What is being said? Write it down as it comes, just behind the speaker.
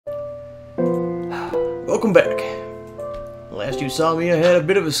Welcome back. Last you saw me, I had a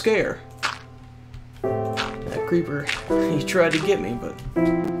bit of a scare. That creeper, he tried to get me, but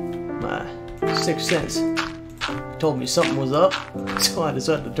my sixth sense told me something was up, so I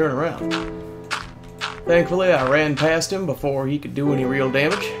decided to turn around. Thankfully, I ran past him before he could do any real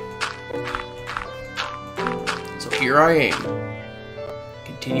damage. So here I am,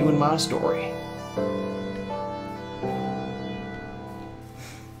 continuing my story.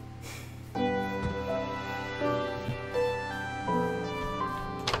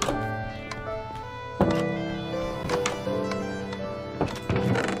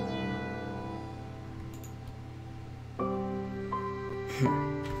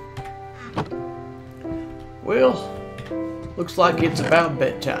 Well, looks like it's about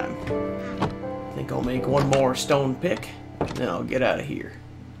bedtime. I think I'll make one more stone pick, and then I'll get out of here.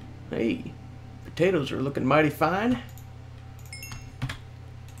 Hey, potatoes are looking mighty fine.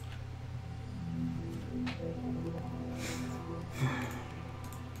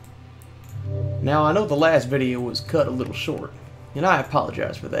 Now, I know the last video was cut a little short, and I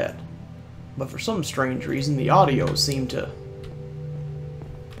apologize for that. But for some strange reason, the audio seemed to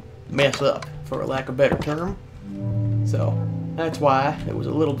mess up, for lack of a better term. So, that's why it was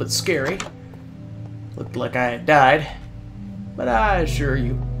a little bit scary. Looked like I had died. But I assure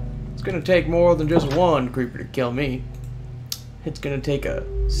you, it's gonna take more than just one creeper to kill me. It's gonna take a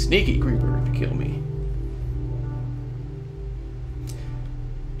sneaky creeper to kill me.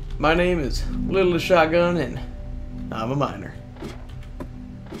 My name is Little Shotgun, and I'm a miner.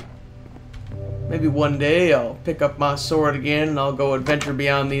 Maybe one day I'll pick up my sword again and I'll go adventure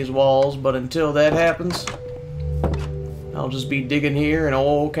beyond these walls, but until that happens, I'll just be digging here in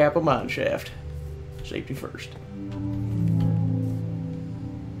old Kappa mine shaft. Safety first.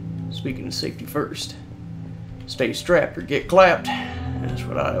 Speaking of safety first, stay strapped or get clapped. That's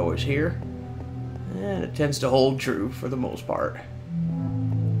what I always hear. And it tends to hold true for the most part.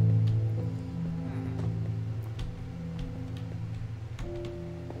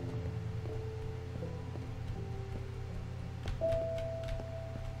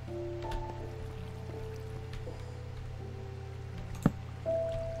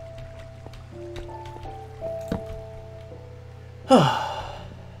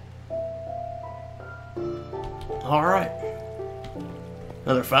 Alright.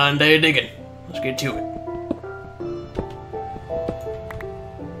 Another fine day of digging. Let's get to it.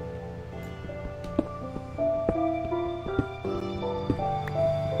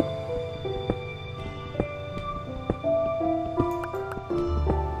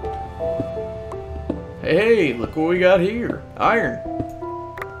 Hey, look what we got here. Iron.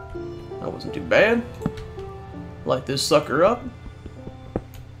 That wasn't too bad. Light this sucker up.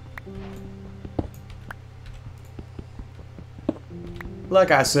 Like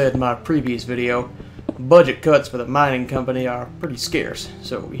I said in my previous video, budget cuts for the mining company are pretty scarce,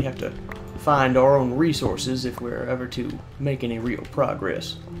 so we have to find our own resources if we're ever to make any real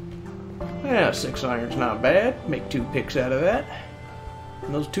progress. Yeah, 6 iron's not bad. Make 2 picks out of that.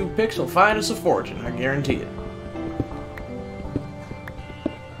 And those 2 picks will find us a fortune, I guarantee it.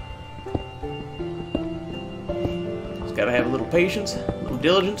 Just gotta have a little patience, a little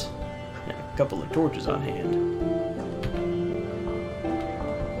diligence, and a couple of torches on hand.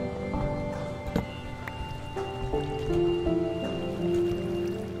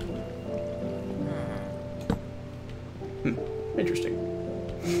 Interesting.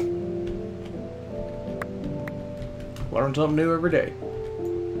 Learn something new every day.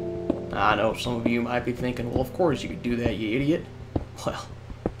 I know some of you might be thinking, well, of course you could do that, you idiot. Well,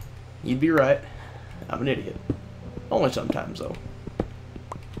 you'd be right. I'm an idiot. Only sometimes, though.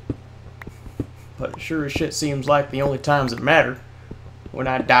 But it sure as shit seems like the only times that matter. When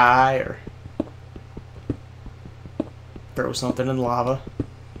I die, or throw something in lava.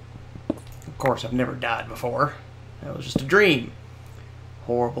 Of course, I've never died before. That was just a dream.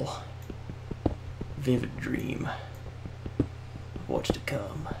 Horrible, vivid dream of what's to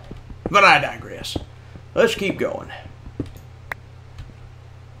come. But I digress. Let's keep going.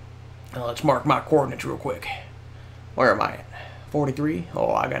 Now let's mark my coordinates real quick. Where am I at? 43?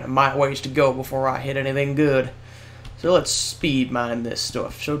 Oh, I got a mile ways to go before I hit anything good. So let's speed mine this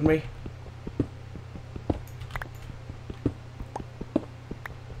stuff, shouldn't we?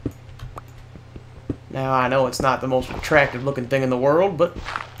 Now, I know it's not the most attractive looking thing in the world, but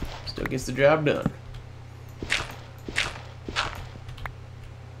still gets the job done.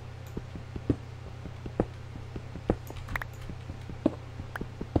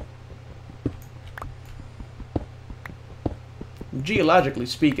 Geologically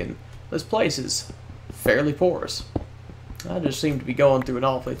speaking, this place is fairly porous. I just seem to be going through an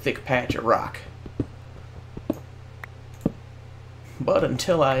awfully thick patch of rock. But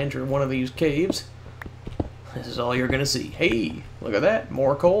until I enter one of these caves, this is all you're gonna see. Hey, look at that.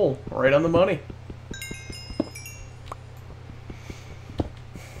 More coal. Right on the money.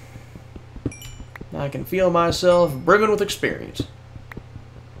 I can feel myself brimming with experience.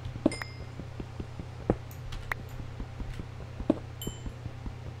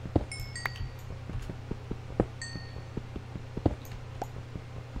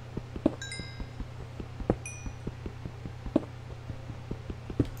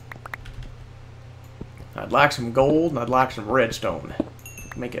 I'd like some gold and I'd like some redstone.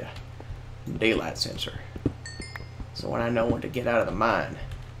 Make a daylight sensor. So when I know when to get out of the mine.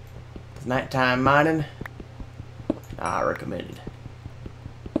 Nighttime mining, I recommend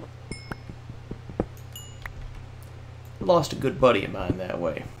it. Lost a good buddy of mine that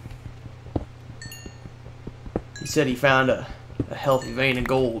way. He said he found a healthy vein of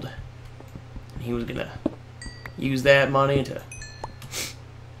gold. And he was gonna use that money to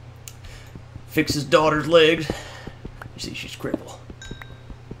fix his daughter's legs. You see, she's crippled.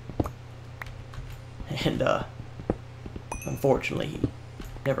 And, unfortunately, he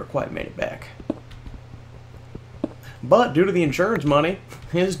never quite made it back. But due to the insurance money,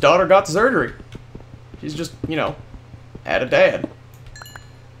 his daughter got the surgery. She's just, you know, had a dad.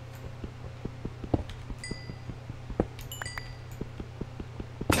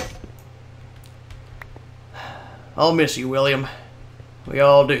 I'll miss you, William. We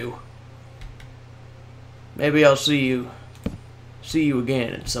all do. Maybe I'll see you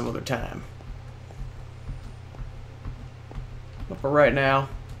again at some other time. But for right now,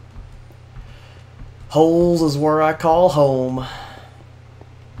 Holes is where I call home.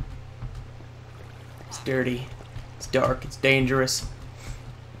 It's dirty, it's dark, it's dangerous.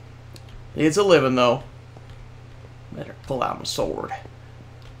 It's a living though. Better pull out my sword.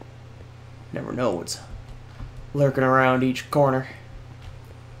 Never know what's lurking around each corner.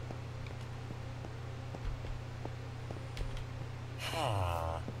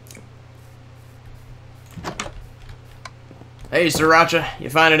 Hey, Sriracha, you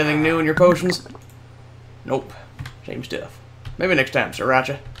find anything new in your potions? Nope. Same stuff. Maybe next time,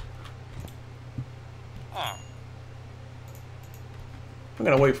 Sriracha. I'm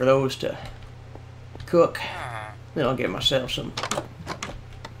gonna wait for those to cook. Then I'll get myself some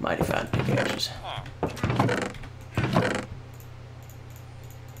mighty fine pickaxes.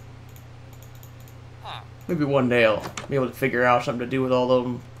 Maybe one day I'll be able to figure out something to do with all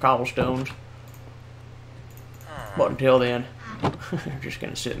those cobblestones. But until then, they're just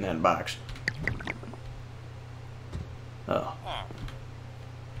gonna sit in that box. Oh.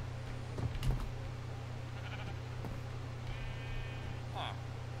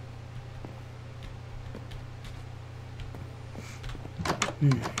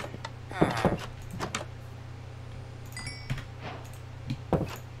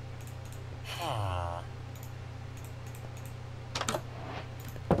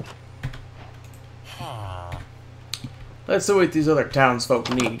 Let's see what these other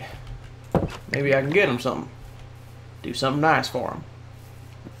townsfolk need. Maybe I can get them something. Do something nice for them.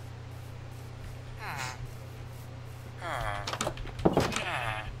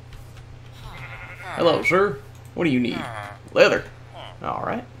 Hello, sir. What do you need? Leather.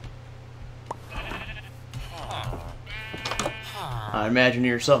 Alright. I imagine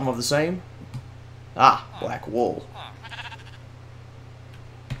you're something of the same. Ah, black wool.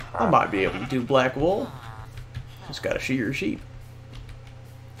 I might be able to do black wool. Just gotta shear sheep.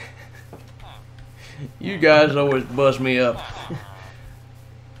 You guys always bust me up.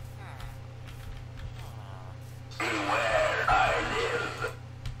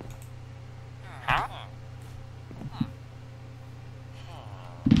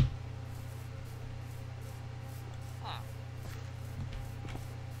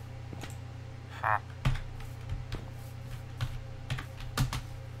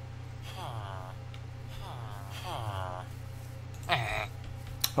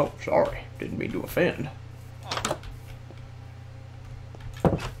 Oh, sorry. Didn't mean to offend.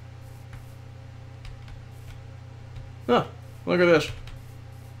 Huh, look at this.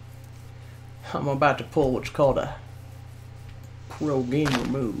 I'm about to pull what's called a pro gamer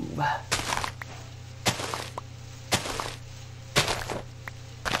move.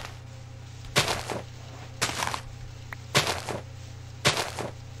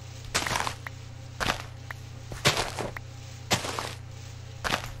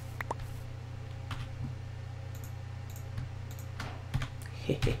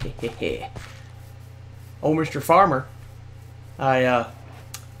 Oh, Mr. Farmer, I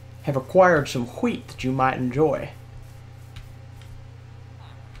have acquired some wheat that you might enjoy.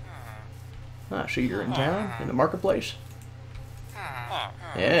 I see you're in town, in the marketplace.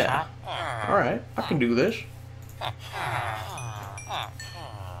 Yeah. Alright, I can do this.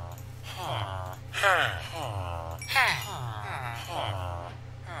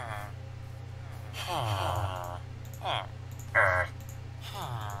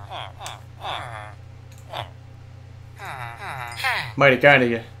 Mighty kind of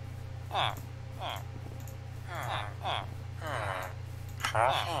you.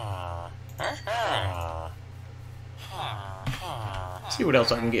 See what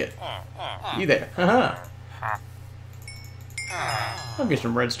else I can get. You there? I'll get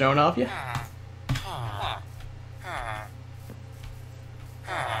some redstone off you.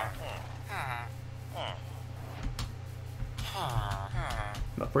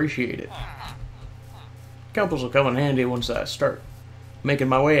 Appreciate it. Compass will come in handy once I start making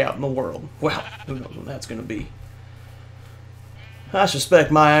my way out in the world. Well, who knows when that's gonna be. I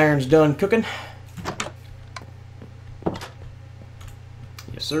suspect my iron's done cooking.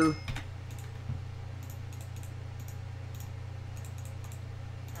 Yes, sir.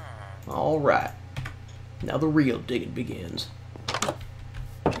 Alright. Now the real digging begins.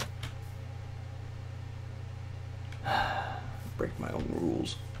 Break my own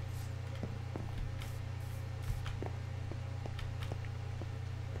rules.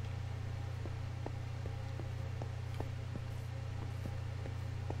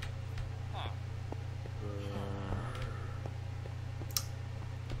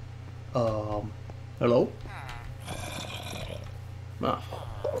 Hello? Ah,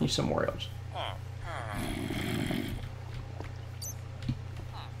 he's somewhere else.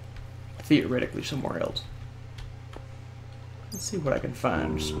 Theoretically somewhere else. Let's see what I can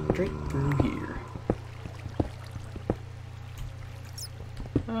find straight through here.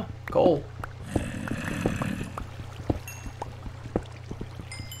 Ah, coal.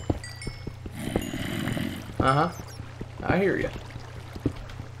 Uh-huh. I hear you.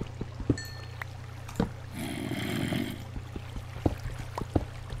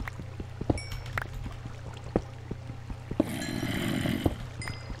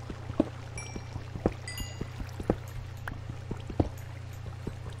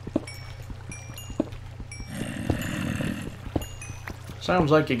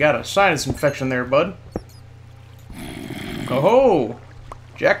 Sounds like you got a sinus infection there, bud. Oh-ho!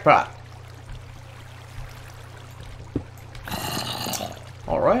 Jackpot.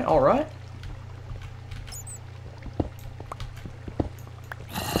 Alright, alright.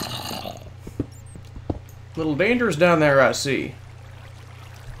 Little dangerous down there, I see.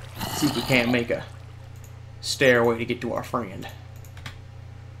 Let's see if we can't make a stairway to get to our friend.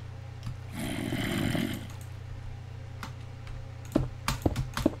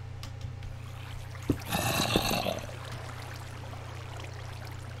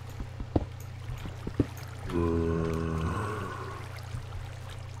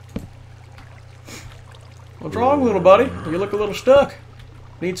 What's wrong, little buddy? You look a little stuck.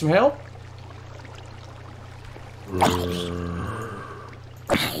 Need some help?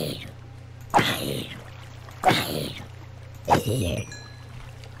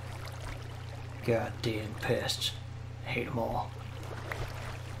 Goddamn pests. Hate them all.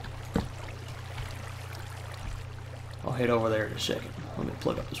 I'll head over there in a second. Let me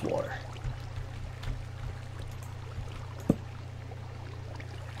plug up this water.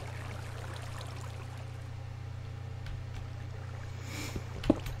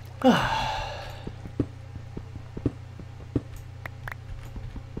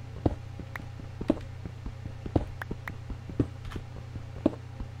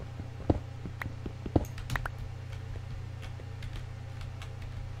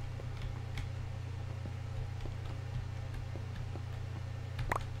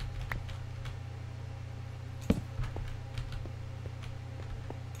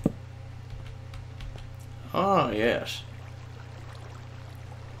 Ah, yes.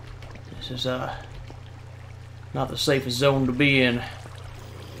 This is, not the safest zone to be in.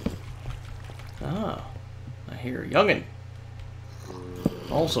 Ah, I hear a youngin'.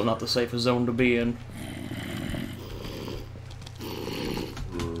 Also not the safest zone to be in.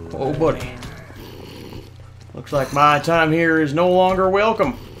 Oh, buddy. Looks like my time here is no longer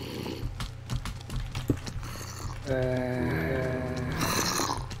welcome.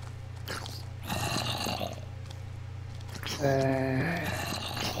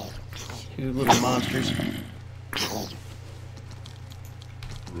 You little monsters.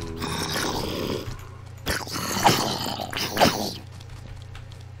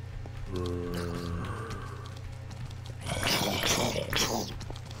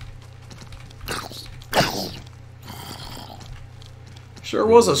 Sure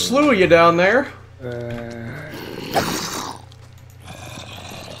was a slew of you down there.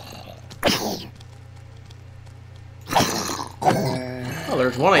 Oh,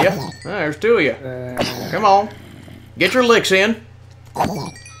 there's one of you. There's two of you. Come on. Get your licks in.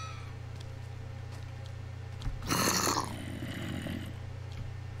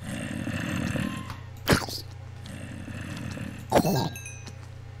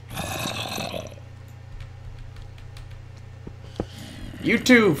 You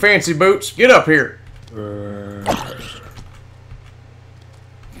too, Fancy Boots. Get up here.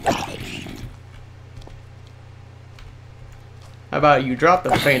 How about you drop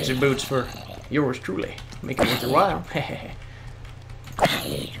the Fancy Boots for yours truly? Make it worth your while.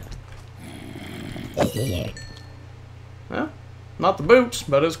 Well, not the boots,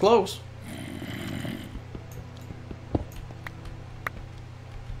 but it's close.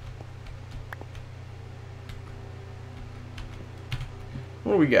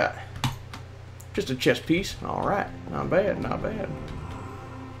 What do we got? Just a chest piece. Alright. Not bad, not bad.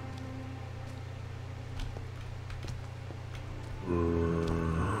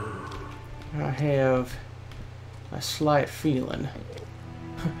 I have a slight feeling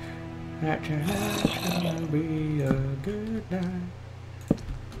that tonight's gonna be a good night.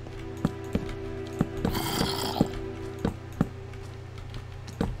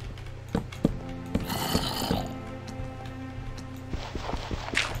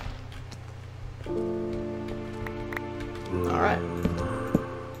 Alright.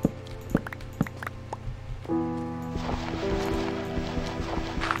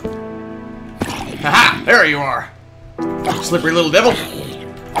 Haha! There you are! Slippery little devil!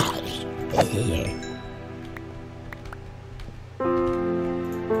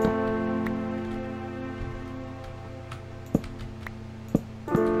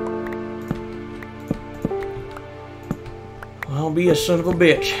 Well, be a son of a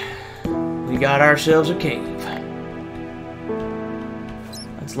bitch. We got ourselves a cave.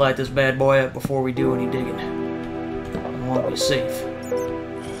 Let's light this bad boy up before we do any digging. I want to be safe.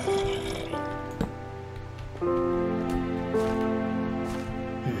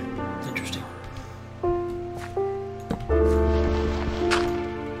 It's interesting.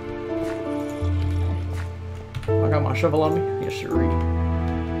 I got my shovel on me? Yes, sir.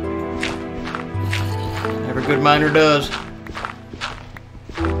 Every good miner does.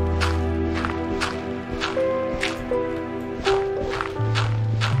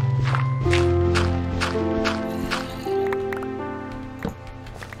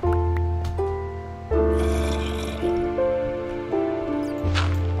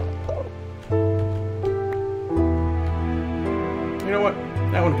 You know what?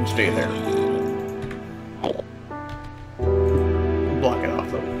 That one can stay there. Block it off,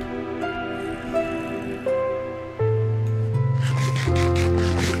 though.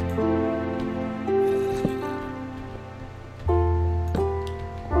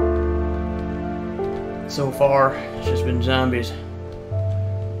 So far, it's just been zombies.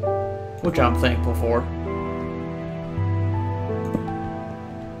 Which I'm thankful for.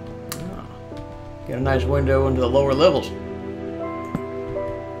 Got a nice window into the lower levels.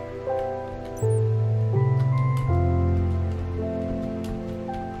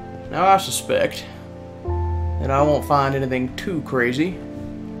 Now I suspect that I won't find anything too crazy.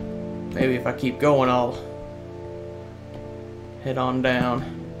 Maybe if I keep going I'll head on down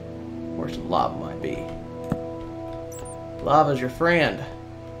where some lava might be. Lava's your friend.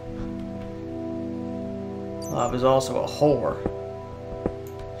 Lava's also a whore.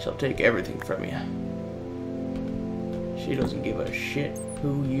 She'll take everything from you. She doesn't give a shit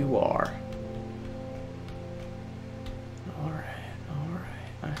who you are.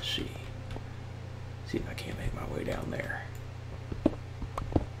 I see. See if I can't make my way down there.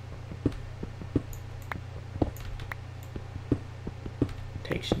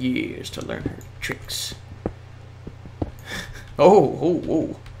 Takes years to learn her tricks.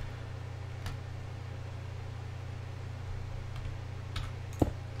 Oh.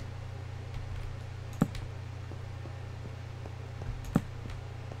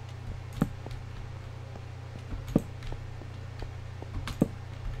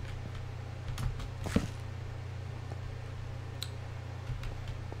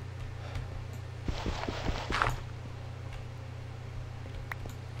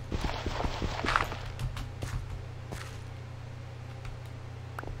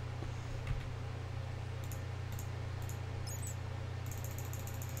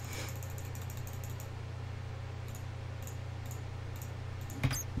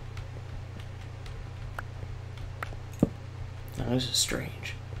 Now, this is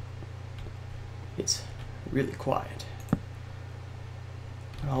strange. It's really quiet.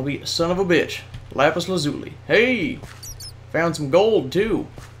 I'll be a son of a bitch. Lapis lazuli. Hey! Found some gold, too.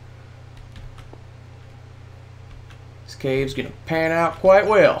 This cave's gonna pan out quite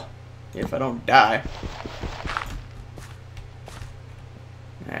well. If I don't die.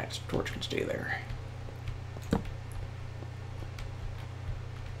 That torch can stay there.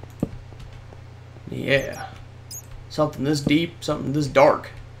 Yeah. Something this deep, something this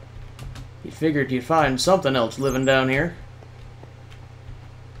dark. You figured you'd find something else living down here.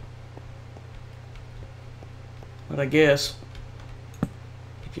 But I guess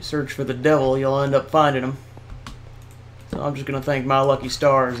if you search for the devil, you'll end up finding him. So I'm just gonna thank my lucky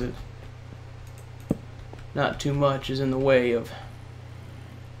stars that not too much is in the way of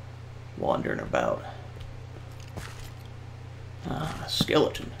wandering about. Ah,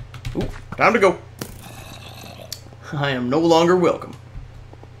 skeleton. Ooh, time to go. I am no longer welcome.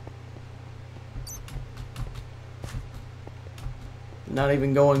 Not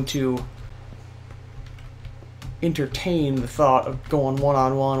even going to entertain the thought of going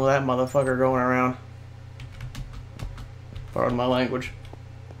one-on-one with that motherfucker going around. Pardon my language.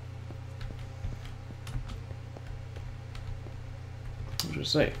 I'll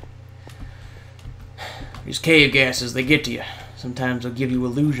just say. These cave gases, they get to you. Sometimes they'll give you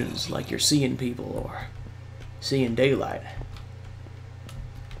illusions like you're seeing people or seeing daylight.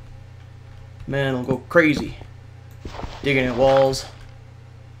 Man will go crazy digging at walls,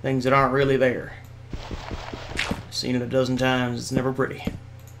 things that aren't really there. I've seen it a dozen times, it's never pretty.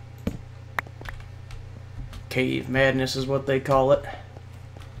 Cave madness is what they call it.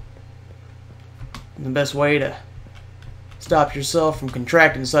 And the best way to stop yourself from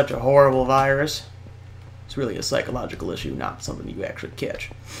contracting such a horrible virus, it's really a psychological issue, not something you actually catch.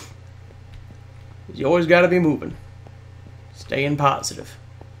 You always got to be moving, staying positive,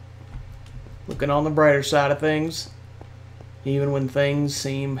 looking on the brighter side of things, even when things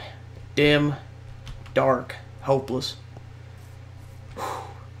seem dim, dark, hopeless.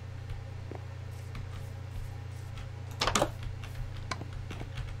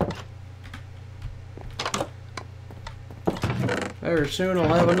 Very soon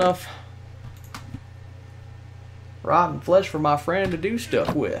I'll have enough rotten flesh for my friend to do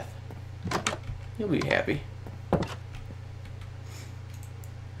stuff with. He'll be happy.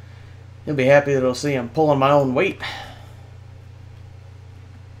 He'll be happy that he'll see I'm pulling my own weight.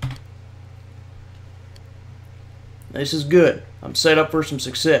 This is good. I'm set up for some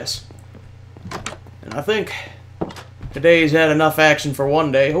success. And I think today's had enough action for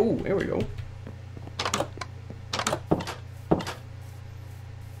one day. Oh, here we go.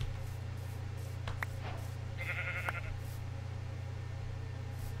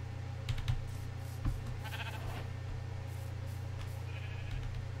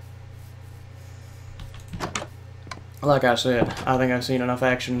 Like I said, I think I've seen enough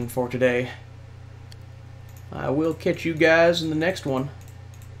action for today. I will catch you guys in the next one.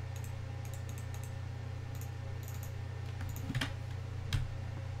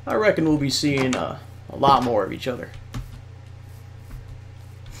 I reckon we'll be seeing a lot more of each other.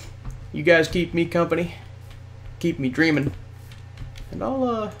 You guys keep me company, keep me dreaming, and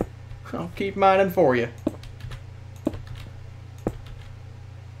I'll keep mining for you.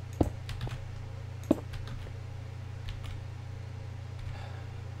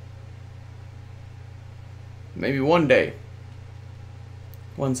 Maybe one day,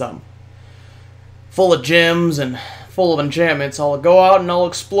 once I'm full of gems and full of enchantments, I'll go out and I'll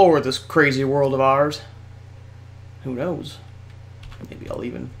explore this crazy world of ours. Who knows? Maybe I'll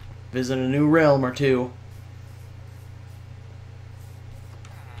even visit a new realm or two.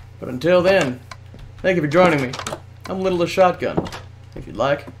 But until then, thank you for joining me. I'm Little the Shotgun. If you'd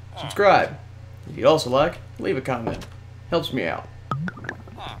like, subscribe. If you'd also like, leave a comment. Helps me out.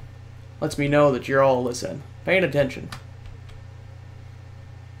 Lets me know that you're all listening, paying attention.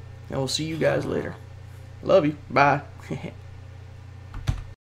 And we'll see you guys later. Love you. Bye.